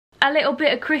A little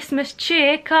bit of Christmas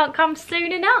cheer can't come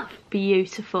soon enough.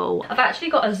 Beautiful. I've actually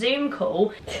got a Zoom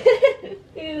call.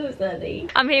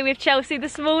 I'm here with Chelsea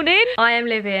this morning. I am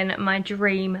living my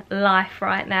dream life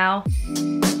right now.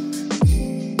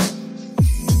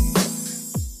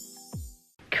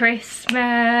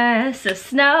 Christmas, the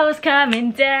snow's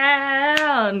coming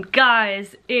down.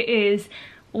 Guys, it is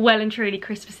well and truly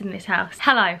Christmas in this house.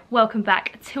 Hello, welcome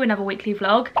back to another weekly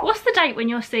vlog. What's the date when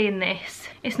you're seeing this?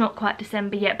 It's not quite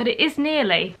December yet, but it is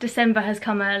nearly. December has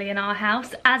come early in our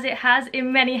house, as it has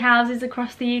in many houses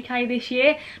across the UK this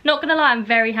year. Not gonna lie, I'm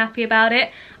very happy about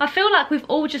it. I feel like we've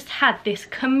all just had this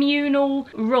communal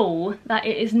rule that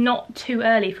it is not too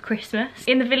early for Christmas.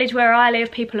 In the village where I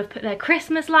live, people have put their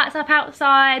Christmas lights up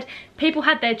outside. People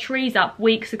had their trees up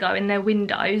weeks ago in their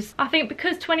windows. I think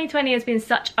because 2020 has been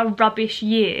such a rubbish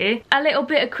year, a little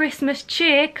bit of Christmas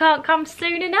cheer can't come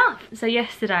soon enough. So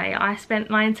yesterday I spent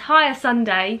my entire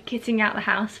Sunday kitting out the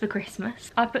house for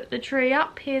Christmas. I put the tree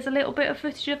up. Here's a little bit of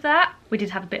footage of that. We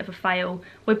did have a bit of a fail.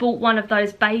 We bought one of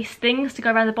those base things to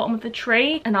go around the bottom of the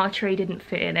tree and our tree didn't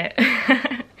fit in it.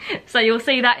 So you'll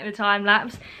see that in the time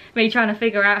lapse. Me trying to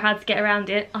figure out how to get around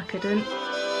it. I couldn't.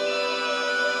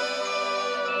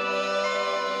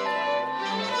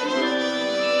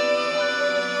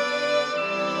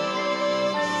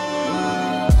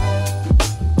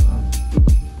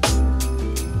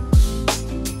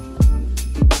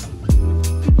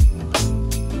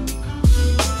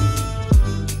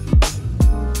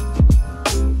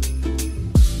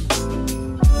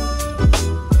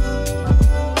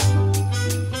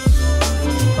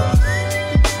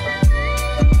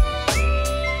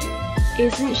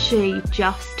 Isn't she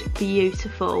just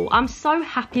beautiful? I'm so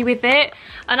happy with it,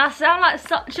 and I sound like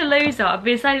such a loser. I've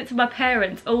been saying it to my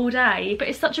parents all day, but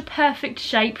it's such a perfect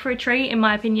shape for a tree in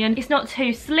my opinion. It's not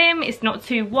too slim, it's not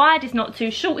too wide, it's not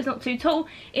too short, it's not too tall.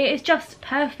 It is just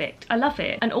perfect. I love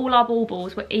it. And all our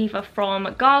baubles were either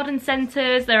from garden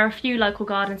centres. There are a few local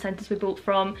garden centres we bought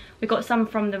from. We got some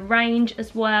from the range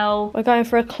as well. We're going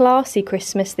for a classy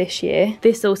Christmas this year.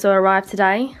 This also arrived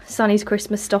today, Sonny's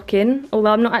Christmas stocking,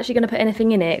 although I'm not actually going to put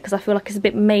anything in it because I feel like it's a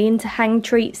bit mean to hang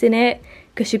treats in it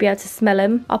because she'll be able to smell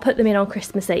them. I'll put them in on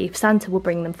Christmas Eve. Santa will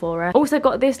bring them for her. Also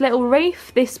got this little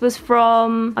wreath. This was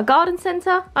from a garden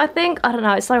centre, I think. I don't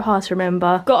know, it's so hard to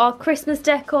remember. Got our Christmas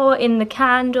decor in the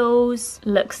candles.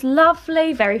 Looks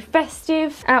lovely, very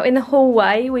festive. Out in the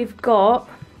hallway we've got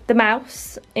the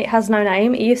mouse. It has no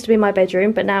name. It used to be in my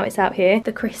bedroom, but now it's out here.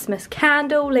 The Christmas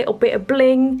candle, little bit of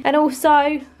bling, and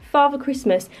also Father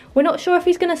Christmas. We're not sure if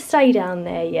he's going to stay down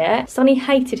there yet. Sonny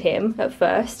hated him at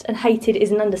first, and hated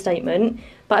is an understatement,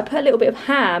 but I put a little bit of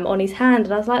ham on his hand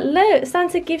and I was like, look,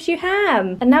 Santa gives you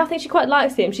ham. And now I think she quite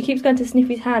likes him. She keeps going to sniff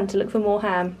his hand to look for more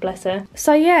ham, bless her.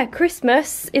 So yeah,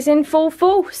 Christmas is in full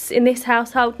force in this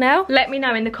household now. Let me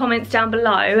know in the comments down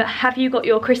below, have you got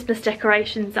your Christmas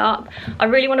decorations up? I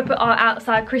really want to put our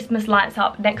outside Christmas lights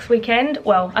up next weekend.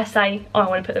 Well, I say I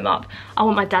want to put them up. I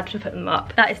want my dad to put them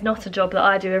up. That is not a job that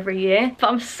I do every year, but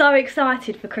I'm so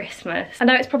excited for Christmas. I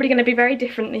know it's probably going to be very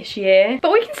different this year,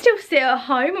 but we can still sit at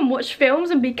home and watch films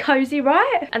and be cozy,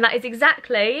 right? And that is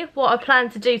exactly what I plan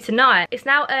to do tonight. It's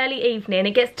now early evening.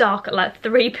 It gets dark at like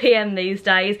 3 PM these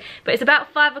days, but it's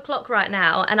about 5 o'clock right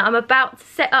now, and I'm about to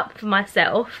set up for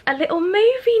myself a little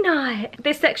movie night.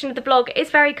 This section of the vlog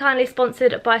is very kindly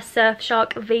sponsored by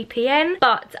Surfshark VPN,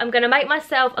 but I'm gonna make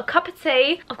myself a cup of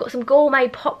tea. I've got some gourmet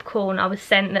popcorn I was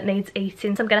sent that needs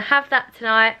eating, so I'm gonna have that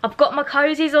tonight. I've got my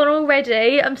cozies on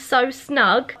already. I'm so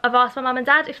snug. I've asked my mum and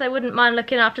dad if they wouldn't mind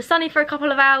looking after Sonny for a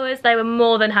couple of hours. They were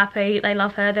more than happy. They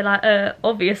love her. They're like,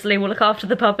 obviously we'll look after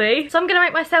the puppy. So I'm gonna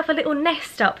make myself a little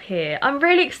nest up here. I'm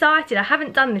really excited. I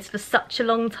haven't done this for such a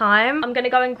long time. I'm gonna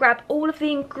go and grab all of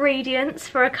the ingredients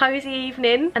for a cozy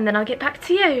evening, and then I'll get back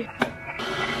to you.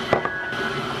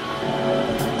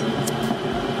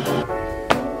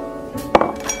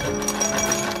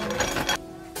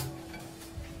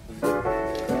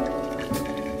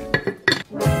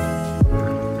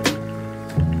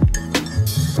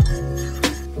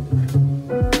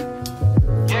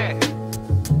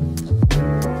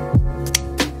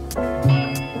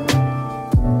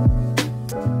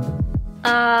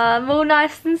 I'm all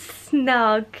nice and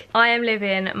snug. I am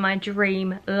living my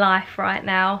dream life right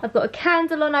now. I've got a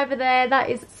candle on over there. That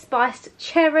is spiced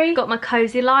cherry. Got my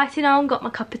cozy lighting on. Got my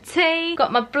cup of tea.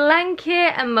 Got my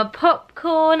blanket and my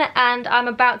popcorn. And I'm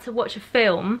about to watch a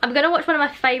film. I'm going to watch one of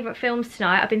my favourite films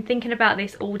tonight. I've been thinking about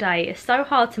this all day. It's so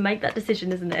hard to make that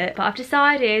decision, isn't it? But I've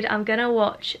decided I'm going to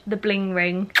watch The Bling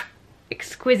Ring.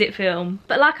 exquisite film.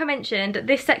 But like I mentioned,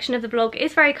 this section of the vlog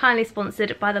is very kindly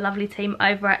sponsored by the lovely team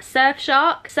over at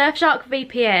Surfshark. Surfshark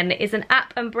VPN is an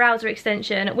app and browser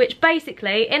extension which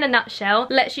basically, in a nutshell,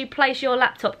 lets you place your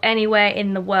laptop anywhere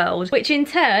in the world, which in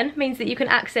turn means that you can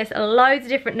access loads of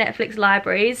different Netflix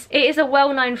libraries. It is a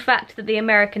well-known fact that the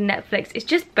American Netflix is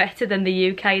just better than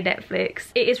the UK Netflix.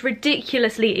 It is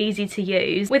ridiculously easy to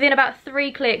use. Within about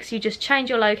 3 clicks, you just change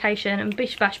your location and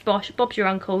bish bash bosh, Bob's your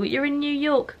uncle, you're in New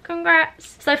York.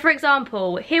 Congrats. So for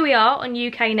example, here we are on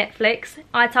UK Netflix.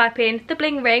 I type in The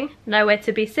Bling Ring, nowhere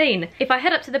to be seen. If I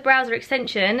head up to the browser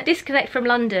extension, disconnect from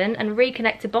London and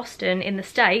reconnect to Boston in the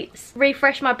States,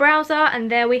 refresh my browser,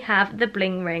 and there we have The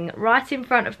Bling Ring right in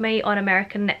front of me on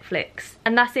American Netflix.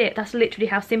 And that's it. That's literally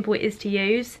how simple it is to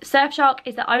use. Surfshark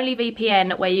is the only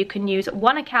VPN where you can use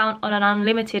one account on an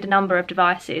unlimited number of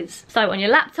devices. So on your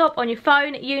laptop, on your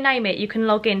phone, you name it, you can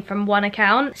log in from one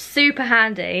account. Super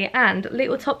handy. And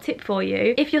little top tip for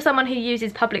you, if you're someone who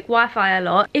uses public Wi-Fi a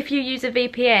lot, if you use a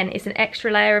VPN, it's an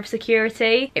extra layer of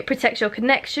security. It protects your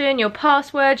connection, your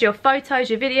passwords, your photos,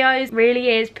 your videos. Really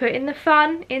is putting the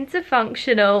fun into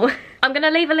functional. I'm going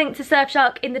to leave a link to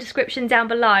Surfshark in the description down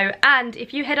below, and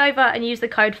if you head over and use the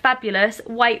code FABULOUS,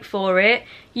 wait for it,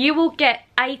 you will get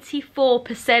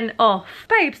 84% off.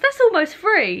 Babes, that's almost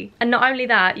free. And not only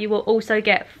that, you will also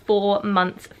get 4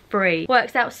 months free.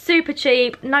 Works out super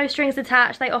cheap, no strings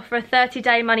attached. They offer a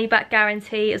 30-day money back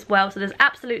guarantee as well, so there's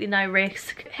absolutely no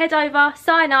risk. Head over,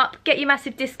 sign up, get your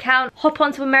massive discount, hop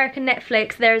onto American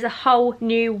Netflix. There is a whole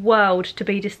new world to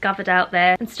be discovered out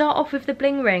there. And start off with The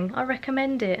Bling Ring. I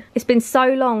recommend it. It's been so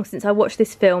long since I watched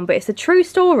this film, but it's a true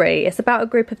story. It's about a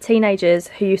group of teenagers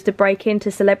who used to break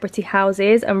into celebrity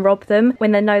houses and rob them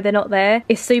when they know they're not there.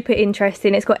 It's super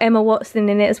interesting. It's got Emma Watson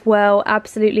in it as well.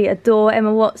 Absolutely adore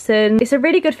Emma Watson. It's a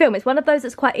really good film. It's one of those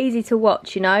that's quite easy to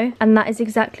watch, you know, and that is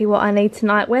exactly what I need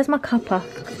tonight. Where's my cuppa?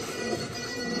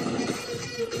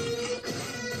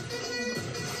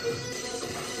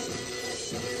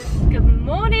 Good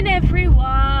morning,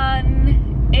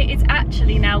 everyone. It is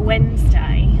actually now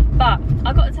Wednesday, but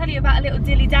I got to tell you about a little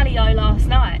dilly-dally-o last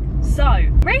night. So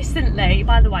recently,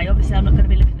 by the way, obviously I'm not going to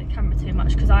be looking at the camera too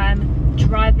much because I am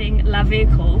driving la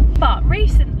vehicle, but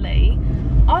recently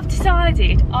I've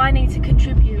decided I need to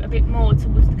contribute a bit more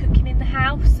towards the cooking in the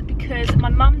house because my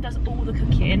mum does all the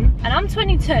cooking and I'm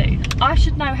 22. I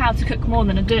should know how to cook more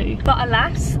than I do, but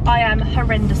alas, I am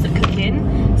horrendous at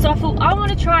cooking. So I thought I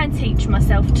want to try and teach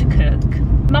myself to cook.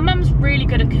 My mum's really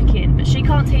good at cooking, but she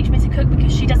can't teach me to cook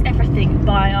because she does everything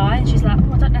by eye, and she's like,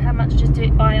 oh, I don't know how much, just do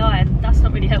it by eye, and that's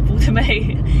not really helpful to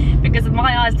me because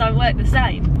my eyes don't work the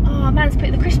same. Oh, man's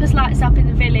putting the Christmas lights up in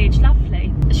the village,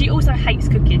 lovely. She also hates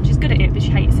cooking. She's good at it, but she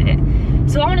hates it.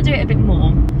 So I want to do it a bit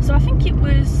more. So I think it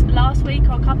was last week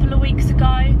or a couple of weeks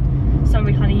ago.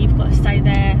 Sorry honey, you've got to stay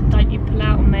there, don't you pull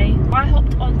out on me. I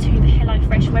hopped onto the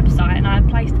HelloFresh website and I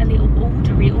placed a little order.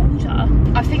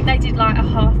 I think they did like a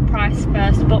half price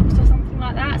first box or something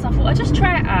like that, so I thought I'd just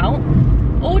try it out.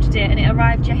 Ordered it and it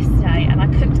arrived yesterday, and I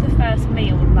cooked the first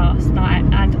meal last night,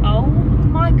 and oh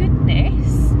my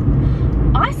goodness,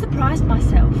 I surprised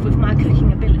myself with my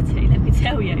cooking ability, let me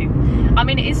tell you. I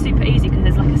mean, it is super easy because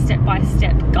there's like a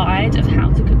step-by-step guide of how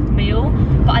to cook the meal,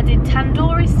 but I did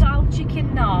tandoori style chicken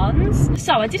naans.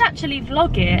 So I did actually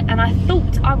vlog it, and I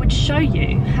thought I would show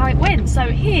you how it went. So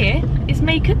here is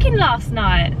me cooking last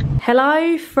night.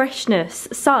 Hello Freshness.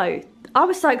 So I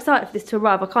was so excited for this to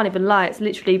arrive, I can't even lie, it's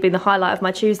literally been the highlight of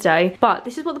my Tuesday. But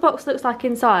this is what the box looks like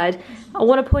inside. I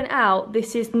want to point out,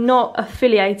 this is not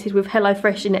affiliated with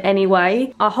HelloFresh in any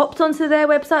way. I hopped onto their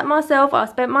website myself, I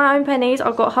spent my own pennies,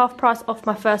 I got half price off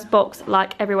my first box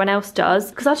like everyone else does,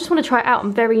 because I just want to try it out.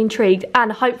 I'm very intrigued,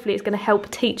 and hopefully it's going to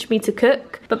help teach me to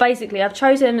cook. But basically I've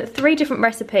chosen 3 different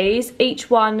recipes, each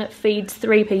one feeds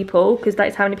 3 people, because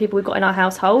that's how many people we've got in our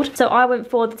household. So I went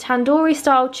for the tandoori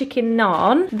style chicken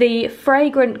naan, the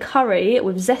fragrant curry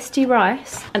with zesty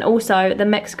rice, and also the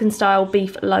Mexican style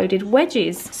beef loaded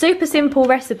wedges. Super simple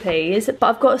recipes, but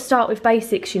I've got to start with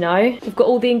basics, you know. We've got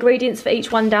all the ingredients for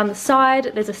each one down the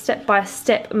side. There's a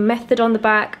step-by-step method on the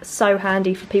back, so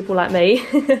handy for people like me.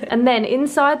 And then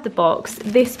inside the box,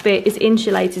 this bit is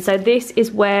insulated, so this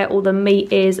is where all the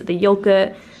meat is, the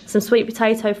yogurt, some sweet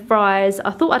potato fries.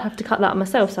 I thought I'd have to cut that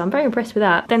myself, so I'm very impressed with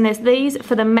that. Then there's these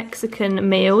for the Mexican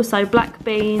meal, so black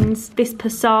beans, this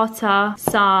passata,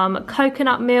 some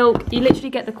coconut milk. You literally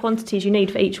get the quantities you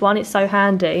need for each one, it's so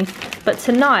handy. But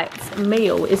tonight's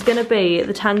meal is gonna be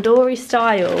the tandoori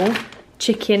style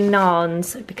chicken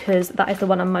naans, because that is the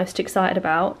one I'm most excited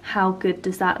about. How good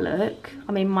does that look?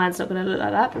 I mean, mine's not gonna look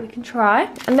like that, but we can try.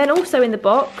 And then also in the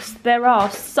box, there are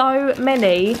so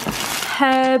many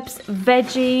herbs,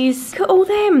 veggies. Look at all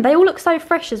them. They all look so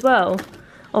fresh as well.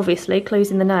 Obviously,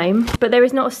 clues in the name. But there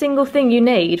is not a single thing you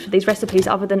need for these recipes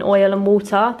other than oil and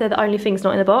water. They're the only things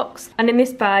not in the box. And in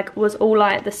this bag was all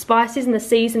like the spices and the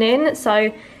seasoning.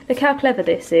 So look how clever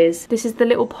this is. This is the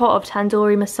little pot of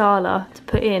tandoori masala to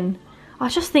put in. I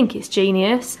just think it's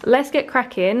genius. Let's get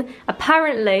cracking.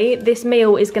 Apparently, this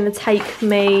meal is going to take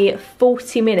me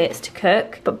 40 minutes to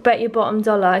cook, but bet your bottom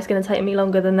dollar it's going to take me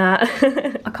longer than that.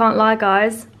 I can't lie,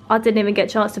 guys. I didn't even get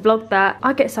a chance to vlog that.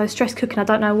 I get so stressed cooking, I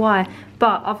don't know why.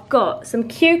 But I've got some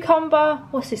cucumber,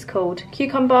 what's this called?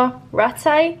 Cucumber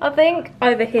ratte, I think,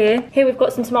 over here. Here we've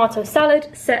got some tomato salad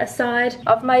set aside.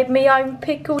 I've made my own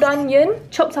pickled onion,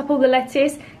 chopped up all the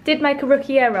lettuce, did make a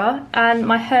rookie error, and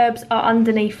my herbs are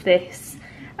underneath this.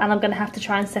 And I'm gonna have to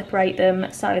try and separate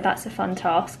them, so that's a fun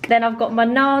task. Then I've got my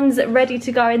naans ready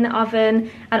to go in the oven,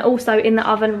 and also in the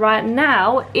oven right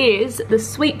now is the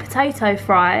sweet potato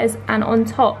fries, and on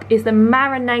top is the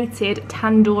marinated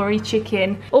tandoori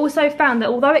chicken. Also found that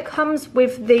although it comes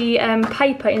with the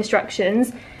paper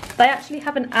instructions, they actually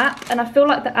have an app, and I feel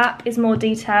like the app is more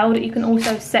detailed. You can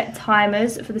also set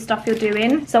timers for the stuff you're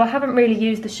doing. So I haven't really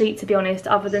used the sheet, to be honest,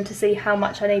 other than to see how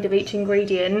much I need of each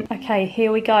ingredient. Okay,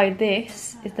 here we go.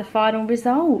 This is the final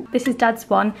result. This is Dad's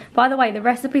one. By the way, the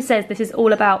recipe says this is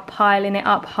all about piling it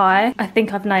up high. I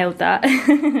think I've nailed that.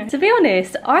 To be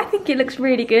honest, I think it looks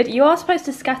really good. You are supposed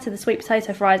to scatter the sweet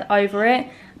potato fries over it,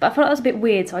 but I thought that was a bit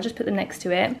weird, so I just put them next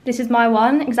to it. This is my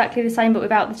one, exactly the same, but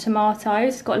without the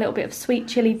tomatoes. It's got a little bit of sweet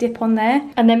chilli dip on there.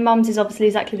 And then Mum's is obviously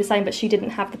exactly the same, but she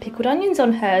didn't have the pickled onions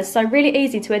on hers. So really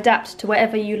easy to adapt to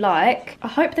whatever you like. I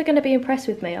hope they're gonna be impressed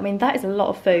with me. I mean, that is a lot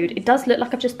of food. It does look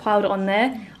like I've just piled it on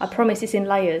there. I promise it's in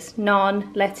layers.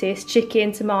 Naan, lettuce,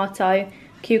 chicken, tomato,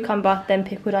 cucumber, then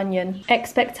pickled onion.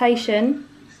 Expectation,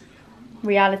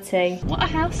 reality. What a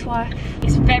housewife.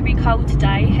 It's very cold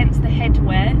today, hence the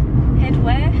headwear.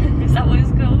 Headwear, is that what it's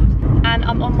called? And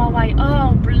I'm on my way.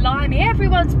 Oh, blimey,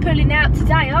 everyone's pulling out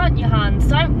today, aren't you, Hans?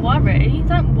 Don't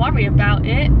worry about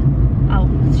it. Oh,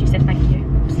 she said thank you.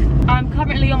 Oops. I'm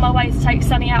currently on my way to take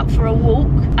Sunny out for a walk,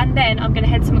 and then I'm going to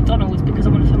head to McDonald's because I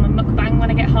want to film a mukbang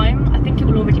when I get home. I think it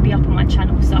will already be up on my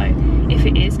channel, so if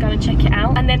it is, go and check it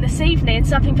out. And then this evening,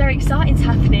 something very exciting is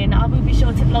happening. I will be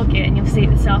sure to vlog it and you'll see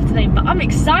it this afternoon, but I'm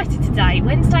excited today.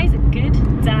 Wednesday's a good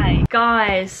day.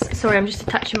 Guys, sorry, I'm just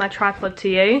attaching my tripod to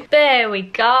you. There we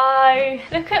go.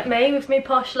 Look at me with me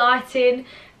posh lighting.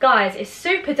 Guys, it's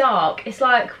super dark. It's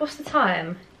like, what's the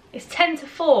time? It's 10 to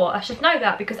 4. I should know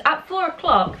that because at 4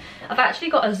 o'clock I've actually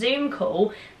got a Zoom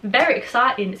call. Very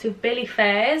exciting. It's with Billy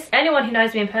Fairs. Anyone who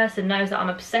knows me in person knows that I'm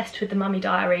obsessed with the Mummy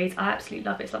Diaries. I absolutely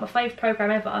love it. It's like my favourite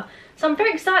programme ever. So I'm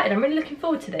very excited. I'm really looking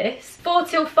forward to this. 4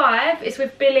 till 5 is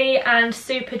with Billy and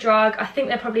Superdrug. I think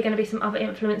there are probably going to be some other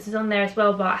influencers on there as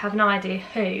well, but I have no idea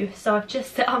who. So I've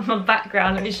just set up my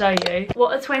background. Let me show you.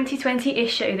 What a 2020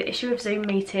 issue, the issue of Zoom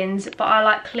meetings. But I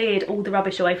like cleared all the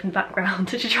rubbish away from the background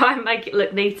to try and make it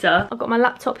look neater. I've got my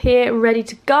laptop here ready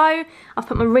to go. I've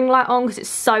put my ring light on because it's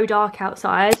so dark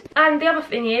outside. And the other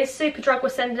thing is, Superdrug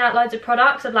was sending out loads of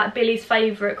products of like Billy's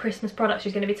favourite Christmas products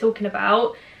she's going to be talking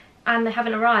about, and they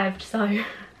haven't arrived, so I'm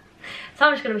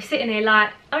just going to be sitting here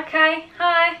like, okay,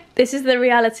 hi. This is the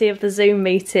reality of the Zoom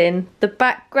meeting. The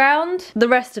background, the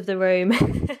rest of the room.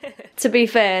 To be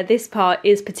fair, this part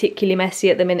is particularly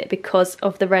messy at the minute because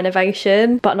of the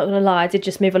renovation, but not gonna lie, I did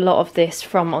just move a lot of this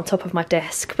from on top of my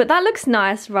desk. But that looks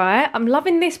nice, right? I'm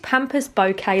loving this Pampers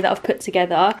bouquet that I've put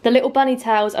together. The little bunny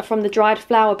tails are from the Dried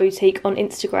Flower Boutique on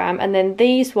Instagram, and then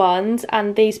these ones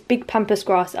and these big Pampers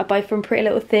grass are both from Pretty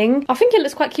Little Thing. I think it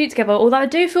looks quite cute together, although I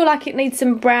do feel like it needs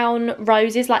some brown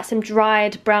roses, like some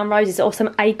dried brown roses or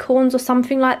some acorns or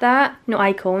something like that. Not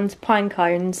acorns, pine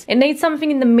cones. It needs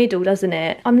something in the middle, doesn't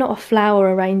it? I'm not a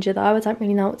flower arranger though, I don't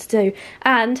really know what to do.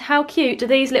 And how cute do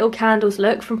these little candles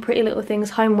look from Pretty Little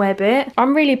Thing's homeware bit?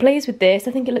 I'm really pleased with this.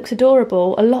 I think it looks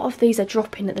adorable. A lot of these are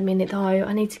dropping at the minute though.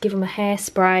 I need to give them a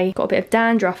hairspray. Got a bit of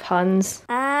dandruff, Huns.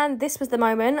 And this was the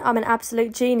moment I'm an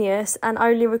absolute genius and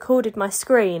only recorded my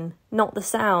screen, not the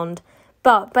sound.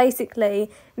 But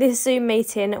basically, this Zoom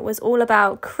meeting was all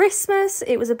about Christmas.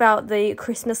 It was about the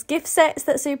Christmas gift sets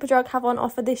that Superdrug have on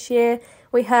offer this year.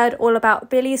 We heard all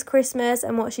about Billy's Christmas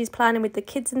and what she's planning with the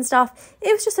kids and stuff.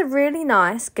 It was just a really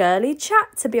nice girly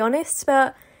chat, to be honest.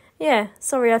 But Yeah,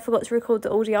 sorry I forgot to record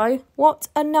the audio. What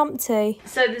a numpty.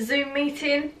 So the Zoom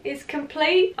meeting is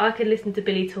complete. I could listen to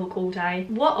Billy talk all day.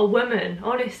 What a woman,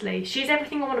 honestly. She's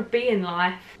everything I want to be in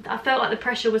life. I felt like the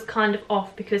pressure was kind of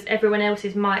off because everyone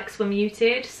else's mics were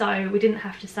muted, so we didn't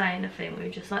have to say anything. We were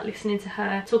just like listening to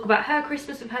her talk about her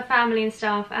Christmas with her family and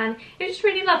stuff, and it was just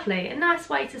really lovely. A nice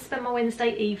way to spend my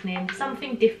Wednesday evening.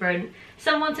 Something different.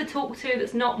 Someone to talk to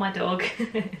that's not my dog.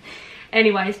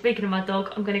 Anyway, speaking of my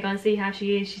dog, I'm going to go and see how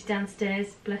she is. She's downstairs,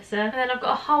 bless her. And then I've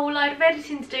got a whole load of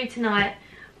editing to do tonight.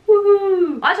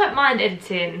 Woohoo! I don't mind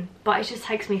editing, but it just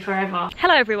takes me forever.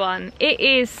 Hello everyone,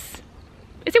 is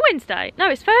it Wednesday? No,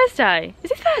 it's Thursday.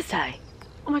 Is it Thursday?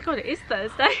 Oh my god, it is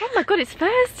Thursday. Oh my god, it's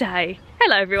Thursday.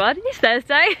 Hello everyone, it's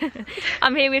Thursday.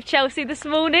 I'm here with Chelsea this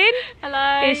morning.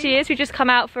 Hello. Here she is. We've just come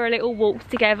out for a little walk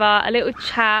together, a little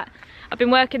chat. I've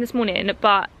been working this morning,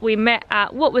 but we met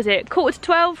at, what was it,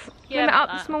 11:45? Yeah, we met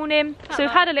up this morning. So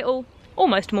we've had a little,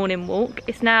 almost morning walk.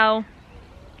 It's now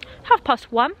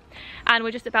 1:30 and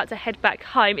we're just about to head back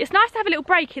home. It's nice to have a little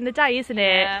break in the day, isn't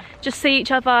it? Yeah. Just see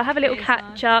each other, have a little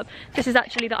catch up. This is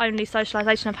actually the only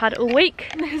socialisation I've had all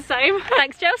week. Same.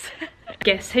 Thanks, Chels.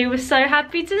 Guess who was so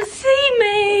happy to see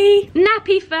me?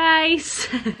 Nappy face.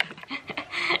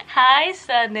 Hi,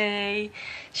 Sunny.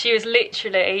 She was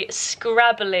literally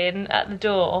scrabbling at the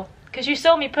door because you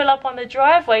saw me pull up on the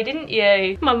driveway, didn't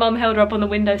you? My mum held her up on the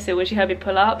windowsill when she heard me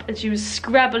pull up, and she was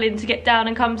scrabbling to get down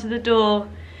and come to the door.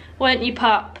 Weren't you,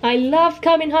 pup? I love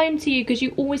coming home to you because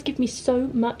you always give me so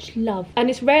much love. And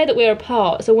it's rare that we're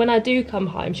apart, so when I do come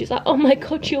home, she's like, oh my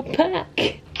god, you're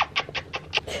back.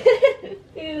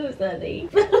 Ew, Sunny.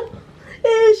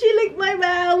 She licked my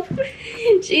mouth.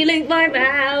 She licked my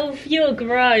mouth. You're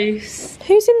gross.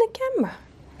 Who's in the camera?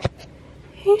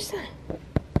 Who's that?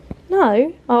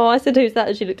 No. Oh, I said who's that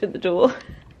as she looked at the door.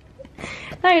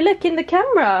 No, look in the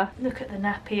camera. Look at the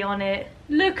nappy on it.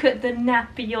 Look at the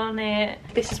nappy on it.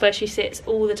 This is where she sits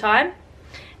all the time.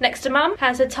 Next to mum,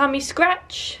 has her tummy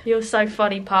scratch. You're so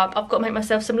funny, pup. I've got to make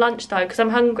myself some lunch though because I'm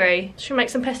hungry. Should we make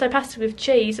some pesto pasta with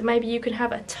cheese and maybe you can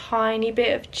have a tiny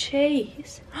bit of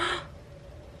cheese.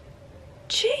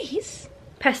 Cheese?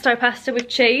 Pesto pasta with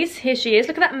cheese. Here she is.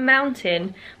 Look at that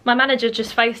mountain. My manager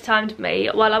just FaceTimed me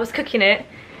while I was cooking it.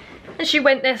 And she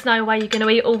went, there's no way you're going to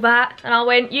eat all that. And I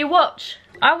went, you watch.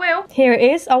 I will. Here it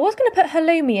is. I was going to put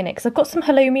halloumi in it because I've got some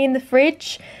halloumi in the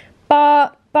fridge.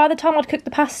 But by the time I'd cooked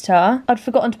the pasta, I'd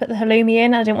forgotten to put the halloumi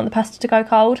in. I didn't want the pasta to go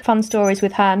cold. Fun stories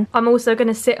with Han. I'm also going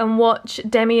to sit and watch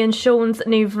Demi and Sean's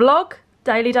new vlog.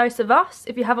 Daily Dose of Us.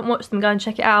 If you haven't watched them, go and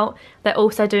check it out. They're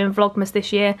also doing Vlogmas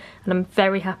this year and I'm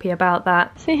very happy about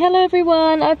that. Say hello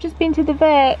everyone, I've just been to the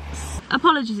vets.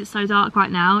 Apologies it's so dark right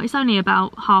now. It's only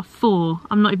about 4:30.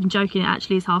 I'm not even joking, it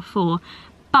actually is 4:30.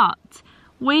 But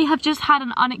we have just had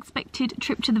an unexpected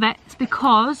trip to the vets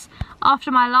because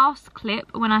after my last clip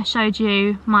when I showed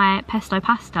you my pesto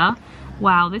pasta,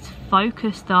 wow, this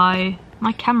focus though.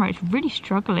 My camera is really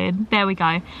struggling. There we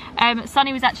go.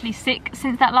 Sunny was actually sick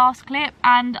since that last clip,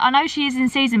 and I know she is in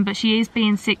season, but she is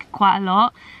being sick quite a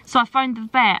lot. So I phoned the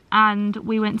vet and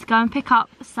we went to go and pick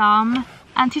up some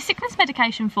anti-sickness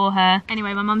medication for her.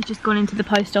 Anyway, my mum's just gone into the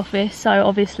post office, so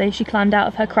obviously she climbed out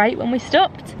of her crate when we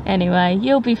stopped. Anyway,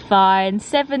 you'll be fine.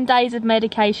 7 days of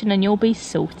medication and you'll be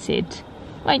sorted.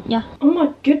 Won't ya? Oh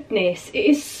my goodness, it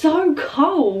is so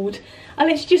cold. I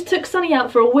literally just took Sunny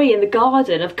out for a wee in the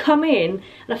garden. I've come in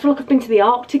and I feel like I've been to the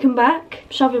Arctic and back.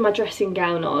 I'm shoving my dressing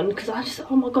gown on because I just,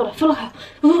 oh my god, I feel like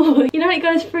you know, it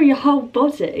goes through your whole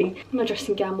body. My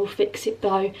dressing gown will fix it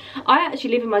though. I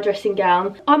actually live in my dressing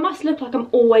gown. I must look like I'm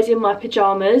always in my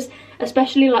pyjamas,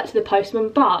 especially like to the postman,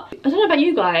 but I don't know about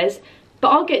you guys, but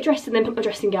I'll get dressed and then put my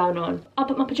dressing gown on. I'll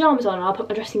put my pyjamas on and I'll put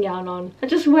my dressing gown on. I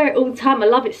just wear it all the time. I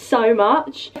love it so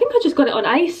much. I think I just got it on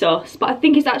ASOS, but I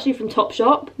think it's actually from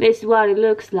Topshop. This is what it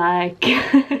looks like.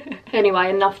 Anyway,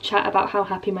 enough chat about how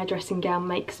happy my dressing gown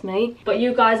makes me. But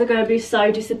you guys are going to be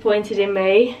so disappointed in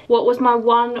me. What was my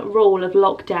one rule of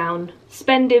lockdown?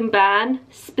 Spending ban,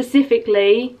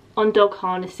 specifically on dog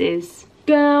harnesses.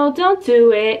 Girl, don't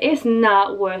do it. It's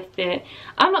not worth it.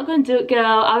 I'm not gonna do it,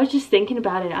 girl. I was just thinking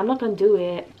about it. I'm not gonna do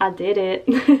it. I did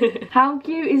it. How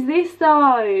cute is this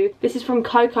though? This is from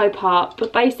Coco Pup,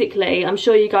 but basically I'm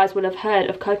sure you guys will have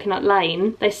heard of Coconut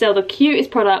Lane. They sell the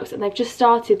cutest products and they've just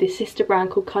started this sister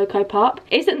brand called Coco Pup.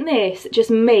 Isn't this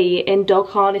just me in dog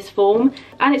harness form?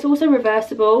 And it's also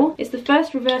reversible. It's the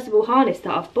first reversible harness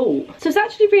that I've bought, so it's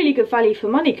actually really good value for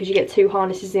money because you get 2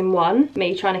 harnesses in one.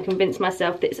 Me trying to convince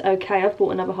myself that it's okay, I've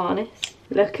bought another harness.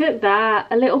 Look at that,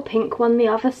 a little pink one the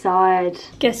other side.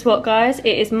 Guess what guys,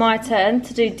 it is my turn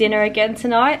to do dinner again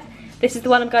tonight. This is the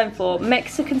one I'm going for.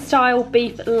 Mexican style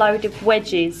beef loaded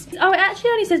wedges. Oh, it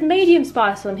actually only says medium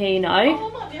spice on here, you know. Oh,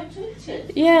 I might be able to eat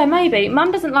it. Yeah, maybe.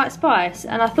 Mum doesn't like spice,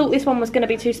 and I thought this one was going to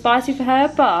be too spicy for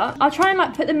her, but I'll try and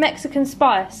like put the Mexican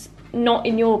spice not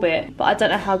in your bit, but I don't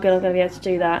know how good I'm going to be able to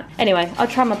do that. Anyway, I'll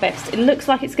try my best. It looks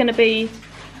like it's going to be,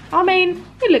 I mean,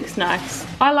 it looks nice.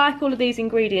 I like all of these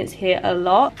ingredients here a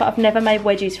lot, but I've never made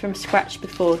wedgies from scratch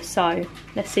before, so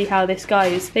let's see how this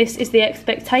goes. This is the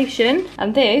expectation,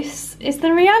 and this is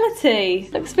the reality.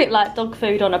 Looks a bit like dog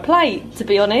food on a plate, to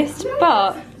be honest,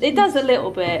 but it does a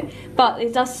little bit. But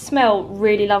it does smell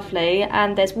really lovely,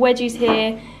 and there's wedgies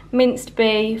here, minced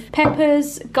beef,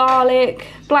 peppers, garlic,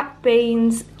 black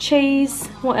beans, cheese,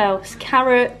 what else?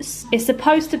 Carrots. It's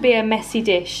supposed to be a messy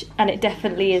dish, and it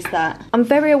definitely is that. I'm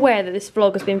very aware that this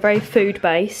vlog has been very food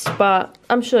based, but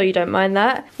I'm sure you don't mind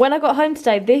that. When I got home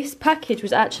today, this package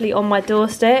was actually on my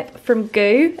doorstep from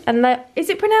Goo, and is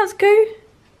it pronounced Goo?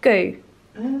 Goo.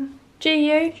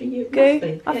 G-U?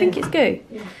 Goo? I think it's Goo.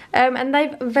 Yeah. And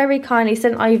they've very kindly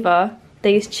sent over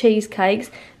these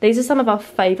cheesecakes. These are some of our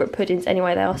favourite puddings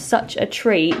anyway. They are such a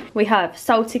treat. We have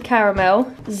salted caramel,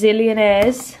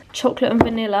 Zillionaires, chocolate and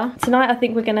vanilla. Tonight I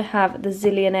think we're going to have the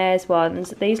Zillionaires ones.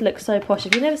 These look so posh.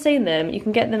 If you've never seen them, you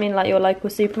can get them in like your local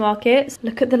supermarkets.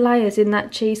 Look at the layers in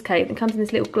that cheesecake. It comes in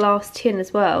this little glass tin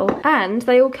as well. And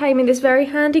they all came in this very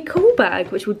handy cool bag,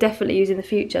 which we'll definitely use in the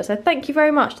future. So thank you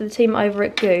very much to the team over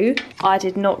at Goo. I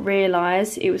did not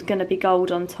realise it was going to be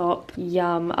gold on top.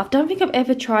 Yum. I don't think I've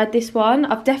ever tried this one.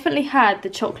 I've definitely had the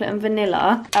chocolate and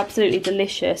vanilla. Absolutely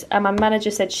delicious. And my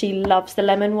manager said she loves the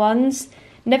lemon ones.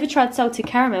 Never tried salted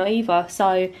caramel either,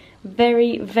 so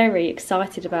very, very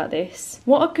excited about this.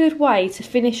 What a good way to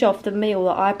finish off the meal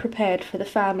that I prepared for the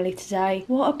family today.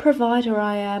 What a provider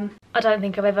I am. I don't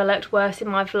think I've ever looked worse in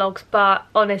my vlogs, but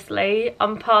honestly,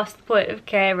 I'm past the point of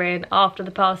caring after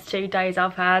the past 2 days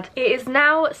I've had. It is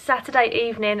now Saturday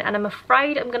evening, and I'm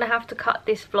afraid I'm going to have to cut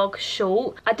this vlog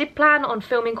short. I did plan on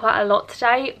filming quite a lot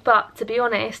today, but to be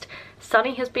honest,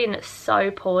 Sunny has been so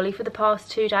poorly for the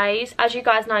past 2 days. As you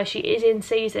guys know, she is in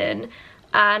season,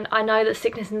 and I know that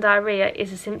sickness and diarrhea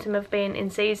is a symptom of being in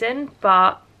season,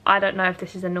 but I don't know if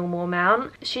this is a normal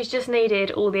amount. She's just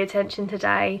needed all the attention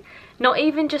today. Not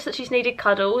even just that she's needed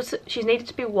cuddles, she's needed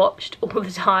to be watched all the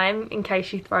time in case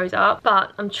she throws up.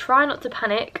 But I'm trying not to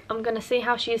panic. I'm going to see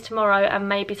how she is tomorrow and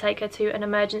maybe take her to an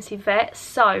emergency vet.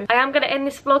 So I am going to end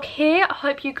this vlog here. I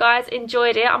hope you guys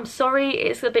enjoyed it. I'm sorry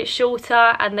it's a bit shorter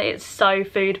and that it's so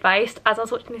food based. As I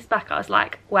was watching this back, I was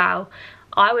like, wow,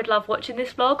 I would love watching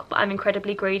this vlog, but I'm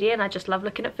incredibly greedy and I just love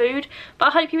looking at food. But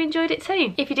I hope you enjoyed it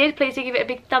too. If you did, please do give it a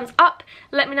big thumbs up.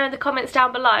 Let me know in the comments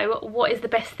down below what is the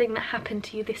best thing that happened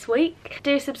to you this week.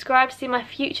 Do subscribe to see my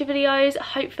future videos.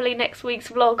 Hopefully next week's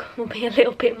vlog will be a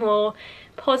little bit more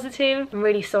positive. I'm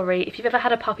really sorry. If you've ever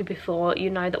had a puppy before, you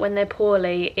know that when they're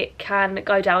poorly, it can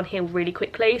go downhill really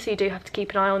quickly, so you do have to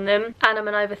keep an eye on them. And I'm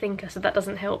an overthinker, so that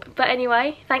doesn't help. But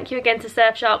anyway, thank you again to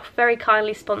Surfshark for very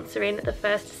kindly sponsoring the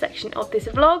first section of this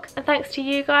vlog. And thanks to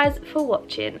you guys for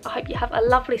watching. I hope you have a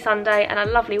lovely Sunday and a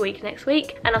lovely week next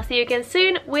week. And I'll see you again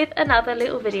soon with another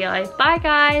little video. Bye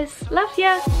guys. Love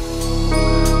ya.